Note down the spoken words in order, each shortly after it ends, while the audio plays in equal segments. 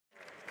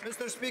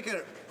Mr.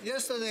 Speaker,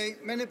 yesterday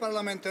many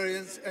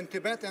parliamentarians and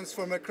Tibetans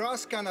from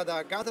across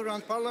Canada gathered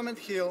on Parliament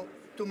Hill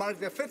to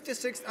mark the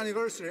 56th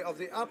anniversary of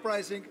the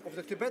uprising of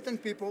the Tibetan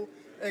people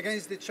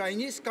against the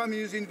Chinese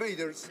communist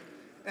invaders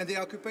and the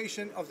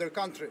occupation of their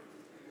country.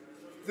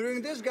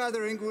 During this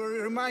gathering, we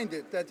were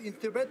reminded that in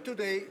Tibet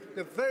today,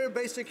 the very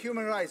basic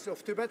human rights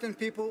of Tibetan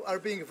people are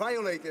being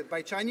violated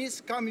by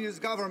Chinese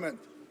communist government.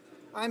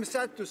 I am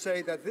sad to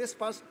say that this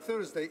past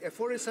Thursday, a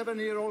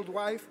 47-year-old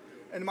wife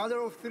and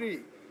mother of three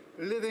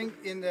living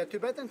in the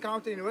Tibetan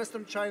county in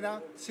western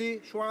China,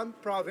 Sichuan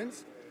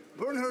province,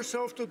 burned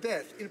herself to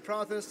death in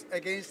protest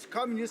against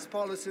communist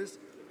policies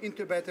in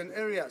Tibetan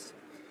areas.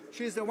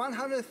 She is the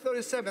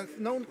 137th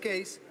known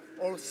case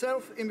of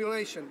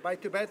self-immolation by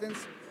Tibetans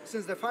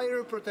since the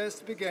fiery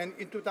protests began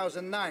in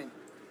 2009.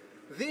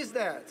 These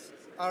deaths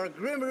are a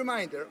grim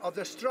reminder of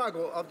the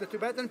struggle of the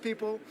Tibetan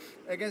people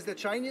against the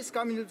Chinese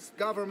communist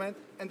government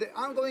and the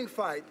ongoing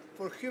fight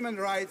for human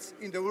rights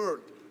in the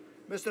world.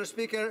 Mr.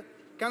 Speaker,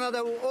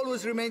 Canada will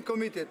always remain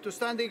committed to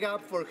standing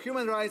up for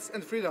human rights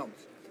and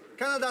freedoms.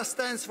 Canada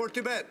stands for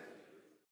Tibet.